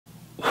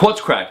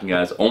What's cracking,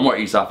 guys? Omar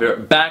Isaf here,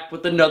 back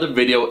with another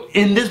video.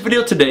 In this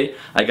video today,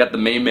 I got the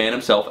main man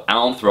himself,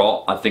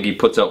 Thrall. I think he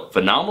puts out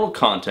phenomenal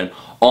content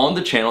on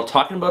the channel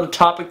talking about a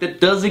topic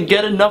that doesn't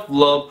get enough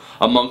love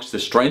amongst the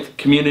strength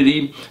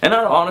community, and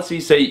I'd honestly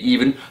say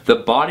even the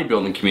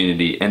bodybuilding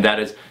community, and that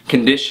is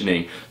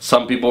conditioning.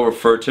 Some people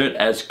refer to it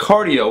as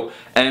cardio,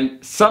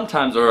 and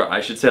sometimes, or I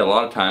should say a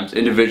lot of times,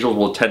 individuals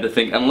will tend to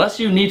think unless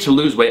you need to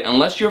lose weight,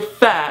 unless you're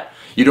fat,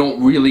 you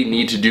don't really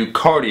need to do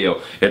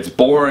cardio. It's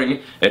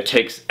boring, it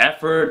takes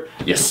effort,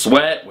 you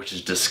sweat, which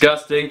is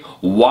disgusting.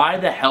 Why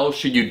the hell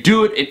should you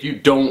do it if you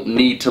don't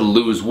need to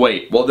lose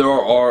weight? Well, there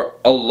are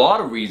a lot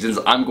of reasons.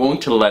 I'm going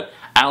to let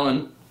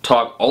Alan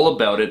talk all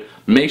about it.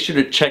 Make sure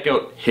to check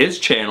out his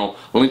channel.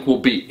 Link will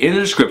be in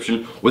the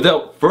description.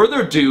 Without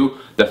further ado,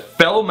 the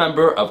fellow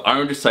member of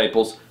Iron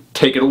Disciples,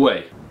 take it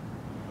away.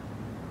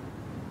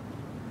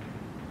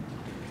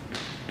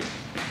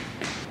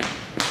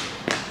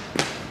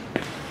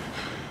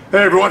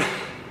 Hey everyone,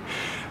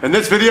 in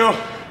this video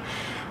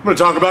I'm going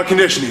to talk about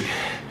conditioning.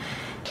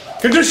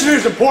 Conditioning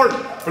is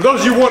important for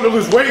those of you wanting to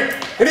lose weight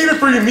and even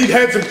for you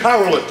meatheads and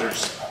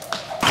powerlifters.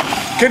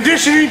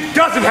 Conditioning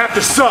doesn't have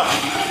to suck.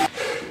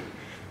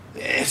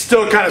 It's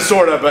still kind of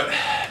sorta, but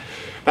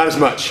not as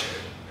much.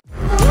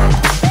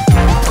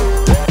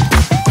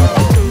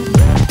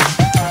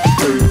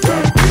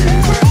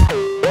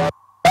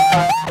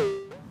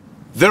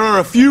 There are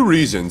a few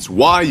reasons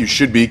why you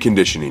should be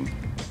conditioning.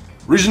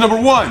 Reason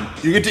number one,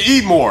 you get to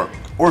eat more,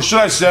 or should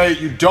I say,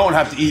 you don't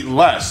have to eat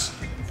less.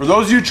 For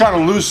those of you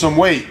trying to lose some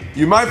weight,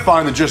 you might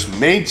find that just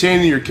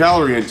maintaining your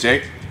calorie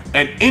intake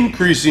and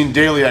increasing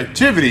daily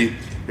activity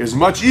is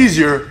much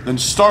easier than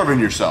starving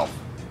yourself.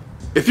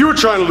 If you are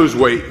trying to lose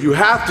weight, you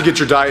have to get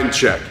your diet in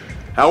check.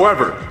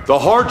 However, the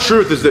hard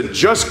truth is that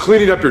just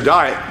cleaning up your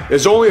diet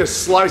is only a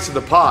slice of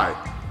the pie.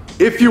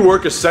 If you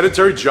work a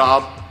sedentary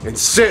job and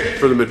sit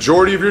for the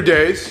majority of your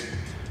days,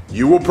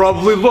 you will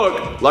probably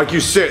look like you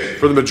sit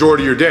for the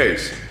majority of your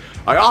days.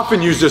 I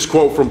often use this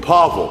quote from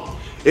Pavel.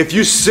 If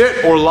you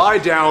sit or lie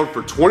down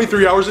for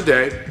 23 hours a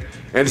day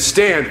and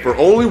stand for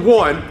only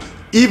one,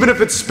 even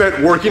if it's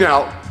spent working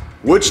out,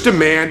 which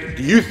demand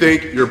do you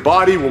think your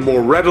body will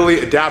more readily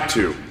adapt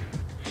to?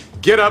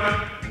 Get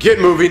up, get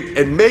moving,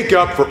 and make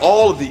up for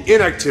all of the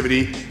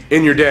inactivity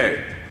in your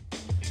day.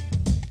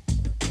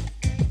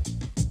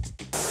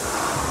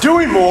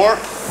 Doing more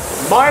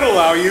might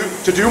allow you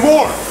to do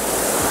more.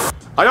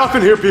 I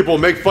often hear people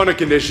make fun of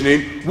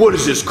conditioning. What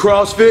is this,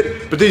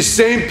 CrossFit? But these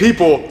same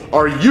people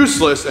are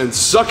useless and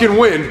sucking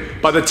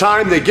wind by the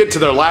time they get to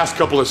their last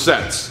couple of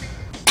sets.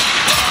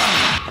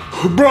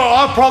 Bro,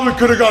 I probably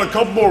could have got a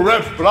couple more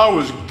reps, but I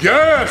was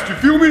gassed, you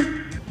feel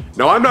me?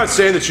 Now, I'm not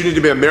saying that you need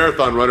to be a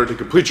marathon runner to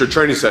complete your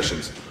training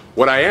sessions.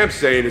 What I am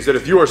saying is that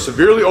if you are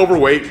severely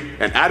overweight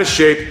and out of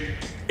shape,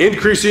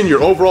 increasing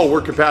your overall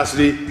work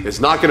capacity is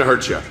not gonna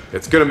hurt you.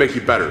 It's gonna make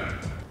you better.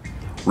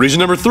 Reason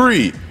number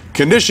three,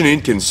 conditioning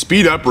can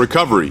speed up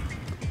recovery.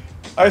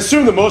 I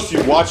assume that most of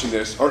you watching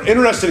this are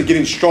interested in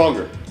getting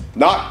stronger,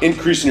 not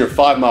increasing your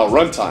 5-mile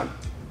run time.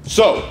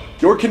 So,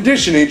 your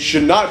conditioning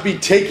should not be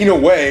taking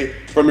away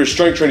from your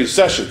strength training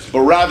sessions,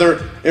 but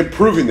rather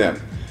improving them.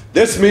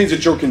 This means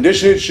that your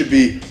conditioning should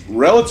be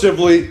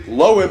relatively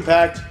low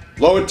impact,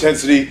 low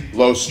intensity,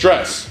 low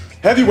stress.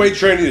 Heavy weight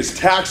training is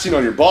taxing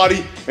on your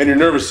body and your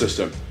nervous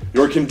system.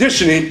 Your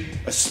conditioning,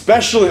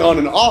 especially on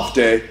an off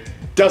day,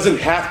 doesn't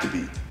have to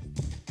be.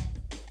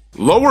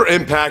 Lower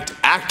impact,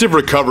 active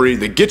recovery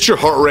that gets your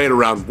heart rate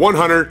around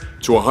 100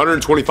 to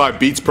 125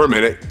 beats per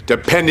minute,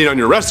 depending on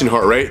your resting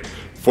heart rate,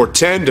 for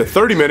 10 to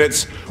 30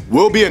 minutes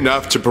will be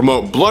enough to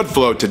promote blood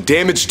flow to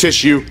damaged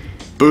tissue,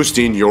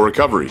 boosting your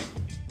recovery.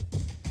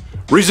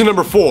 Reason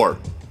number four.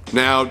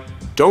 Now,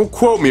 don't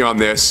quote me on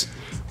this,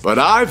 but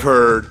I've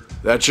heard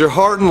that your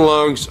heart and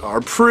lungs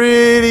are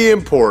pretty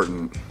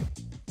important.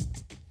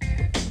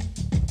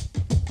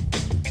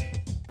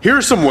 Here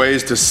are some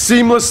ways to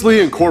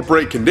seamlessly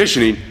incorporate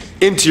conditioning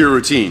into your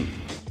routine.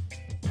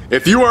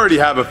 If you already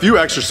have a few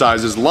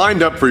exercises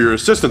lined up for your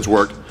assistance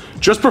work,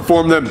 just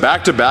perform them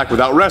back to back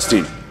without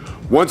resting.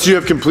 Once you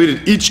have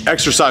completed each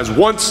exercise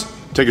once,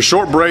 take a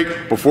short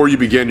break before you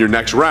begin your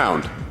next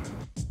round.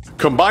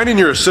 Combining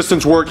your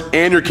assistance work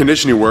and your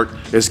conditioning work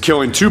is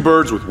killing two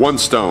birds with one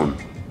stone.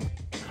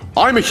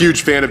 I'm a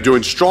huge fan of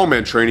doing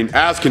strongman training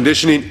as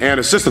conditioning and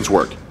assistance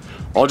work.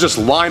 I'll just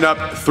line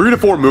up 3 to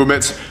 4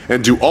 movements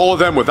and do all of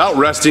them without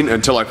resting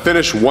until I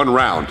finish one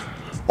round.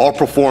 I'll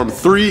perform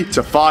 3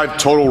 to 5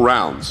 total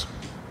rounds.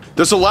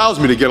 This allows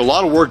me to get a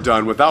lot of work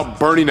done without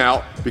burning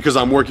out because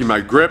I'm working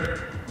my grip,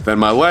 then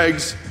my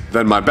legs,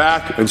 then my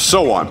back, and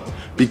so on.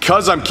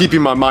 Because I'm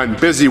keeping my mind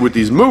busy with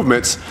these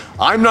movements,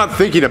 I'm not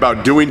thinking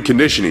about doing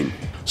conditioning.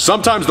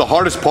 Sometimes the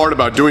hardest part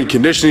about doing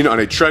conditioning on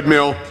a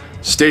treadmill,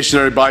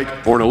 stationary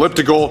bike, or an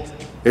elliptical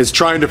is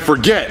trying to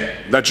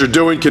forget that you're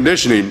doing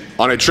conditioning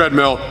on a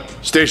treadmill,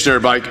 stationary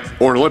bike,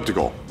 or an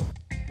elliptical.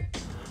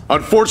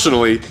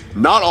 Unfortunately,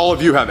 not all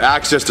of you have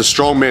access to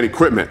strongman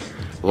equipment.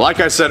 Like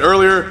I said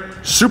earlier,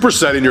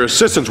 supersetting your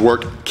assistance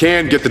work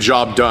can get the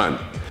job done.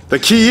 The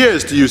key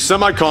is to use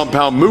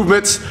semi-compound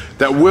movements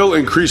that will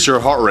increase your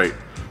heart rate.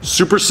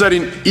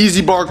 Supersetting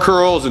easy bar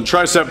curls and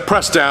tricep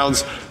press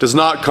downs does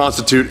not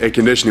constitute a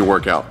conditioning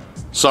workout.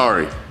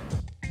 Sorry.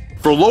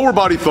 For lower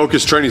body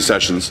focused training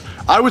sessions,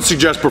 I would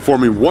suggest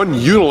performing one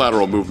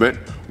unilateral movement,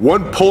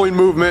 one pulling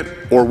movement,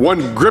 or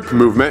one grip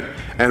movement,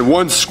 and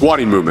one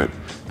squatting movement.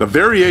 The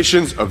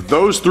variations of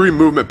those three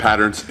movement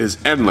patterns is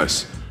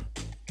endless.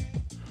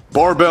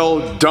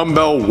 Barbell,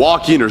 dumbbell,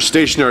 walking or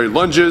stationary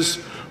lunges,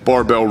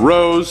 barbell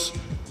rows,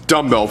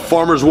 dumbbell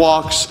farmer's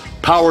walks,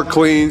 power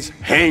cleans,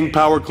 hang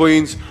power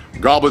cleans,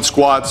 goblet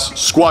squats,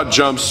 squat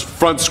jumps,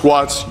 front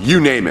squats, you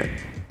name it.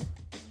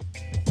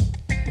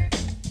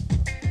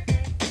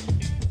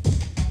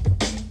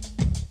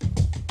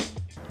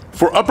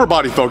 For upper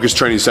body focused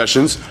training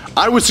sessions,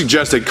 I would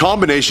suggest a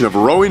combination of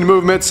rowing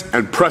movements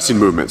and pressing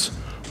movements.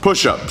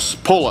 Push-ups,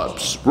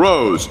 pull-ups,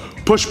 rows,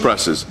 push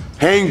presses,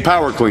 hang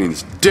power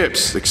cleans,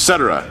 dips,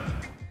 etc.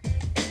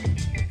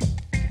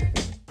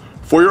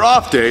 For your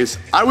off days,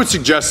 I would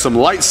suggest some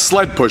light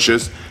sled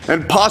pushes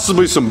and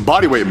possibly some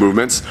bodyweight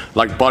movements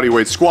like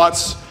bodyweight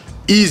squats,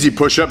 easy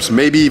push-ups,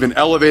 maybe even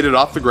elevated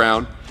off the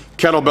ground,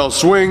 kettlebell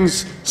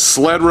swings,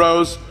 sled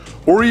rows,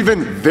 or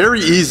even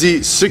very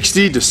easy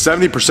 60 to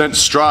 70%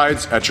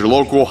 strides at your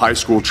local high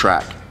school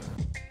track.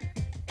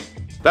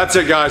 That's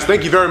it, guys.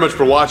 Thank you very much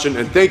for watching,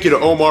 and thank you to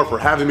Omar for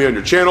having me on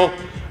your channel.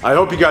 I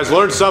hope you guys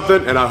learned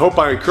something, and I hope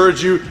I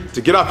encourage you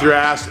to get off your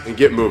ass and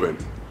get moving.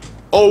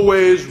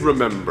 Always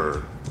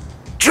remember,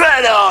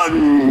 tread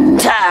on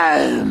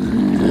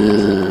time.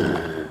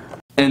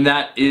 And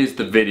that is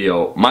the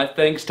video. My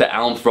thanks to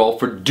Alan Thrall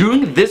for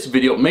doing this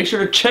video. Make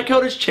sure to check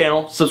out his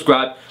channel,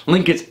 subscribe,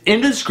 link is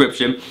in the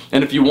description,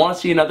 and if you want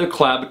to see another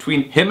collab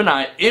between him and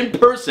I in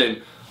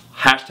person,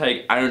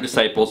 hashtag Iron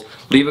Disciples,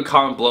 leave a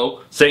comment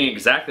below saying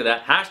exactly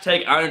that,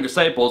 hashtag Iron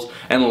Disciples,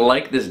 and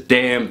like this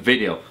damn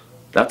video.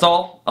 That's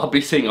all. I'll be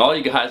seeing all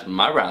you guys,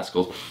 my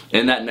rascals,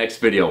 in that next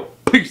video.